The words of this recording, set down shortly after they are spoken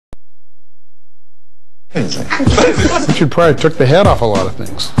Richard Pryor took the head off a lot of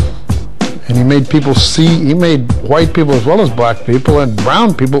things. And he made people see, he made white people as well as black people and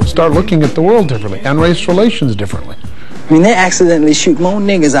brown people start looking at the world differently and race relations differently. I mean, they accidentally shoot more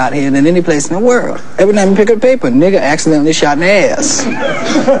niggers out here than any place in the world. Every time you pick up a paper, a nigger accidentally shot in the ass.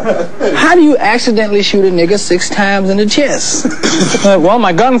 How do you accidentally shoot a nigger 6 times in the chest? Well,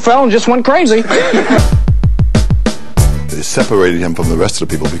 my gun fell and just went crazy. It separated him from the rest of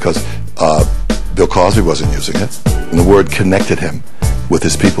the people because Bill Cosby wasn't using it, and the word connected him with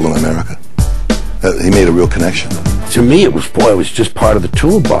his people in America. He made a real connection. To me, it was just part of the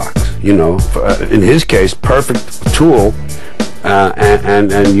toolbox, you know. In his case, perfect tool,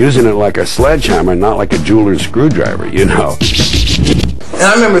 and using it like a sledgehammer, not like a jeweler's screwdriver, you know. And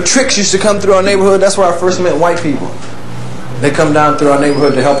I remember tricks used to come through our neighborhood. That's where I first met white people. They come down through our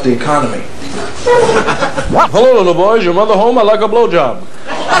neighborhood to help the economy. Hello, little boys. Your mother home? I'd like a blowjob.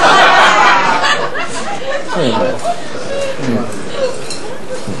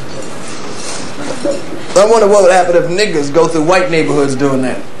 I wonder what would happen if niggas go through white neighborhoods doing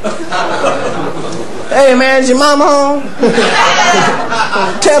that. Hey man, is your mama home?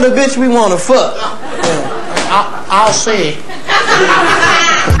 Tell the bitch we want to fuck. I'll see.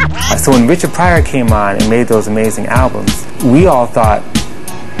 So when Richard Pryor came on and made those amazing albums, we all thought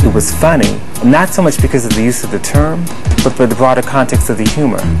it was funny, not so much because of the use of the term, but for the broader context of the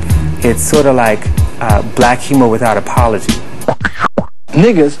humor. It's sort of like black humor without apology.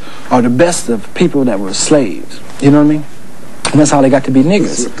 Niggers are the best of people that were slaves. You know what I mean? And that's how they got to be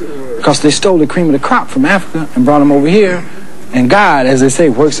niggers. Because they stole the cream of the crop from Africa and brought them over here. And God, as they say,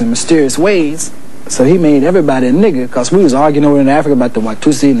 works in mysterious ways. So he made everybody a nigger, because we was arguing over in Africa about the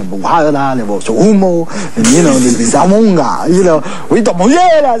Watusi and the Buhala and the Umo and, you know, the Zamunga, you know, we talk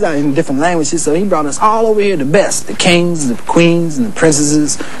in different languages. So he brought us all over here, the best, the kings, the queens, and the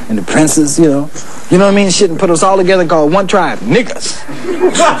princesses, and the princes, you know what I mean, shit, and put us all together and called one tribe, niggers.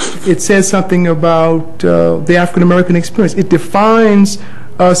 It says something about the African-American experience. It defines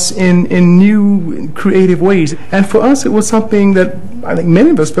us in new creative ways. And for us, it was something that I think many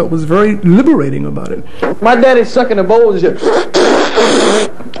of us felt was very liberating about it. My daddy's sucking the bowls and shit.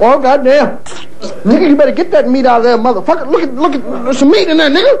 Oh, goddamn. Nigga, you better get that meat out of there, motherfucker. Look at, there's some meat in there,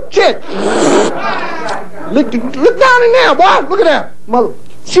 nigga. Shit. Look down in there, boy. Look at that. Mother,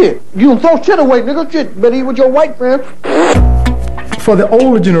 shit. You don't throw shit away, nigga. Shit. Better eat with your white friend. For the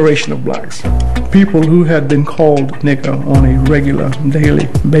older generation of blacks, people who had been called nigger on a regular, daily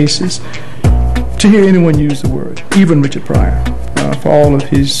basis, to hear anyone use the word, even Richard Pryor, for all of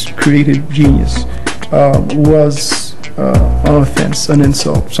his creative genius, was an offense, an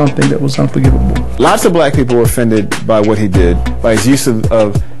insult, something that was unforgivable. Lots of black people were offended by what he did, by his use of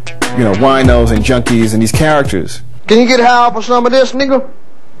you know, winos and junkies and these characters. Can you get high off of some of this, nigga?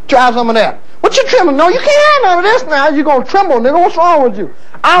 Try some of that. What you trembling? No, you can't have none of this now. You gonna tremble, nigga. What's wrong with you?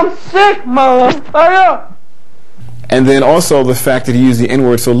 I'm sick, motherfucker. And then also the fact that he used the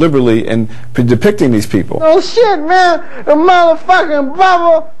N-word so liberally in depicting these people. Oh shit, man. The motherfucking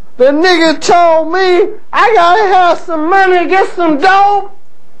brother, the nigga told me I gotta have some money to get some dope.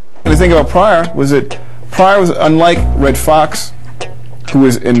 The thing about Pryor was that Pryor was unlike Red Fox, who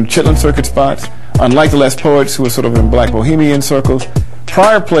was in Chitlin circuit spots, unlike the Les Poets, who was sort of in black bohemian circles.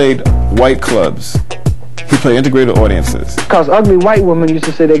 Pryor played white clubs. He played integrated audiences. Because ugly white women used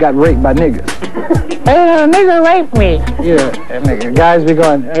to say they got raped by niggas. Hey, a nigger raped me. Yeah, and nigga, guys be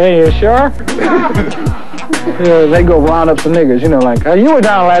going, hey, you sure? Yeah, they go round up some niggas, you know, like, you were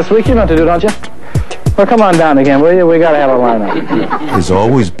down last week, you know what to do, don't you? Well, come on down again, will you? We gotta have a lineup. There's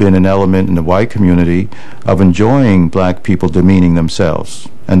always been an element in the white community of enjoying black people demeaning themselves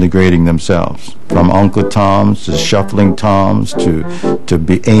and degrading themselves. From Uncle Toms to Shuffling Toms to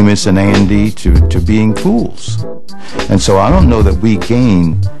be Amos and Andy to being fools. And so I don't know that we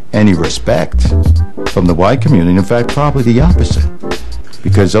gain any respect from the white community. In fact, probably the opposite.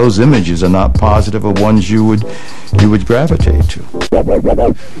 Because those images are not positive or ones you would gravitate to.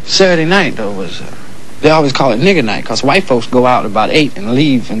 Saturday night, though, was... they always call it nigger night, because white folks go out about 8 and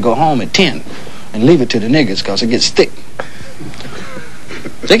leave and go home at 10 and leave it to the niggers because it gets thick.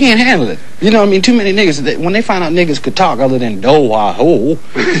 They can't handle it. You know what I mean? Too many niggas, when they find out niggas could talk other than do-wah-ho,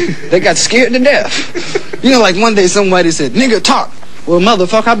 they got scared to death. You know, like one day somebody said, nigga, talk. Well,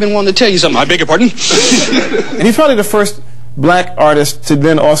 motherfucker, I've been wanting to tell you something. I beg your pardon? And he's probably the first black artist to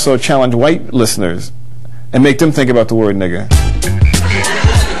then also challenge white listeners and make them think about the word nigger.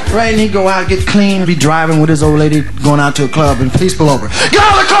 Right, and he'd go out, get clean, be driving with his old lady, going out to a club, and police pull over. Get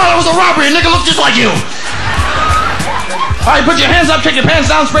out of the car, that was a robbery, a nigga look just like you! All right, put your hands up, take your pants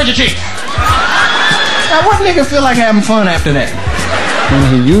down, spread your cheeks. Now, what nigga feel like having fun after that?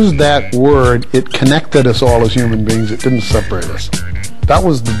 When he used that word, it connected us all as human beings. It didn't separate us. That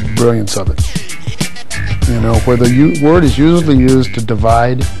was the brilliance of it. You know, where the word is usually used to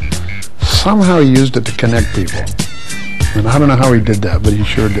divide, somehow he used it to connect people. And I don't know how he did that, but he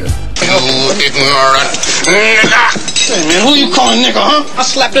sure did. Hey man, who you calling nigga, huh? I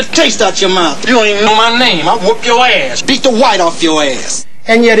slapped the taste out your mouth. You don't even know my name. I'll whoop your ass. Beat the white off your ass.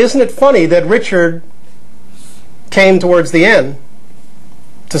 And yet, isn't it funny that Richard came towards the end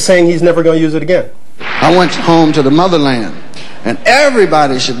to saying he's never going to use it again? I went home to the motherland, and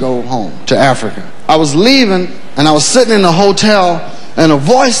everybody should go home to Africa. I was leaving, and I was sitting in a hotel, and a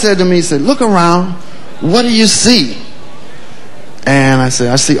voice said to me, he said, look around, what do you see? And I said,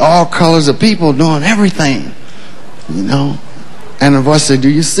 I see all colors of people doing everything, you know. And the voice said, do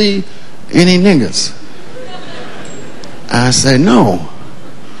you see any niggas? I said, no.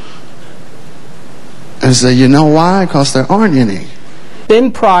 And I said, you know why? Because there aren't any.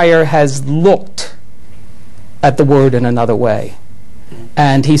 Ben Pryor has looked at the word in another way,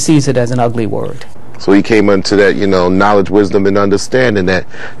 and he sees it as an ugly word. So he came into that, you know, knowledge, wisdom, and understanding that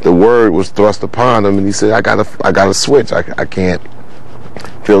the word was thrust upon him, and he said, I gotta switch. I can't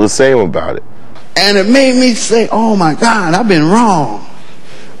feel the same about it. And it made me say, oh my God, I've been wrong.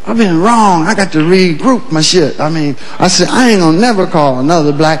 I've been wrong. I got to regroup my shit. I mean, I said, I ain't gonna never call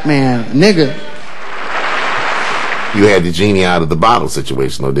another black man a nigga. You had the genie out of the bottle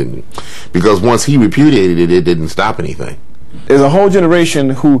situation, though, didn't you? Because once he repudiated it, it didn't stop anything. There's a whole generation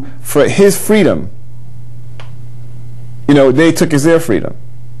who, for his freedom, you know, they took as their freedom.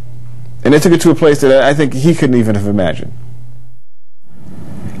 And they took it to a place that I think he couldn't even have imagined.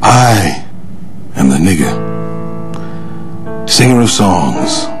 I am the nigger, singer of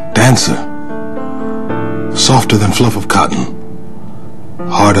songs, dancer, softer than fluff of cotton,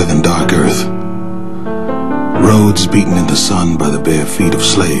 harder than dark earth, roads beaten into sun by the bare feet of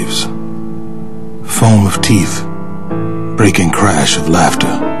slaves, foam of teeth, breaking crash of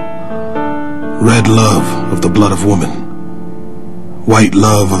laughter, red love of the blood of woman, white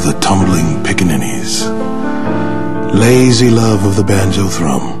love of the tumbling pickaninnies, lazy love of the banjo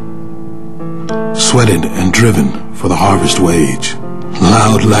thrum, sweated and driven for the harvest wage,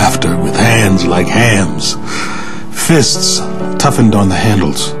 loud laughter with hands like hams, fists toughened on the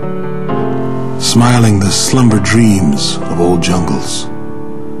handles, smiling the slumber dreams of old jungles,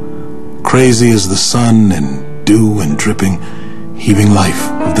 crazy as the sun and dew and dripping, heaving life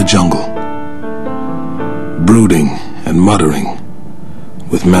of the jungle, brooding and muttering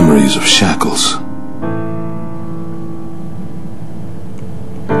with memories of shackles.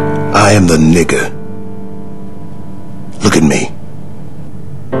 I am the nigger. Look at me.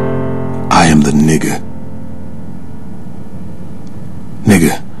 I am the nigger.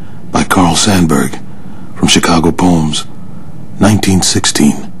 Nigger by Carl Sandburg from Chicago Poems,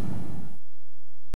 1916.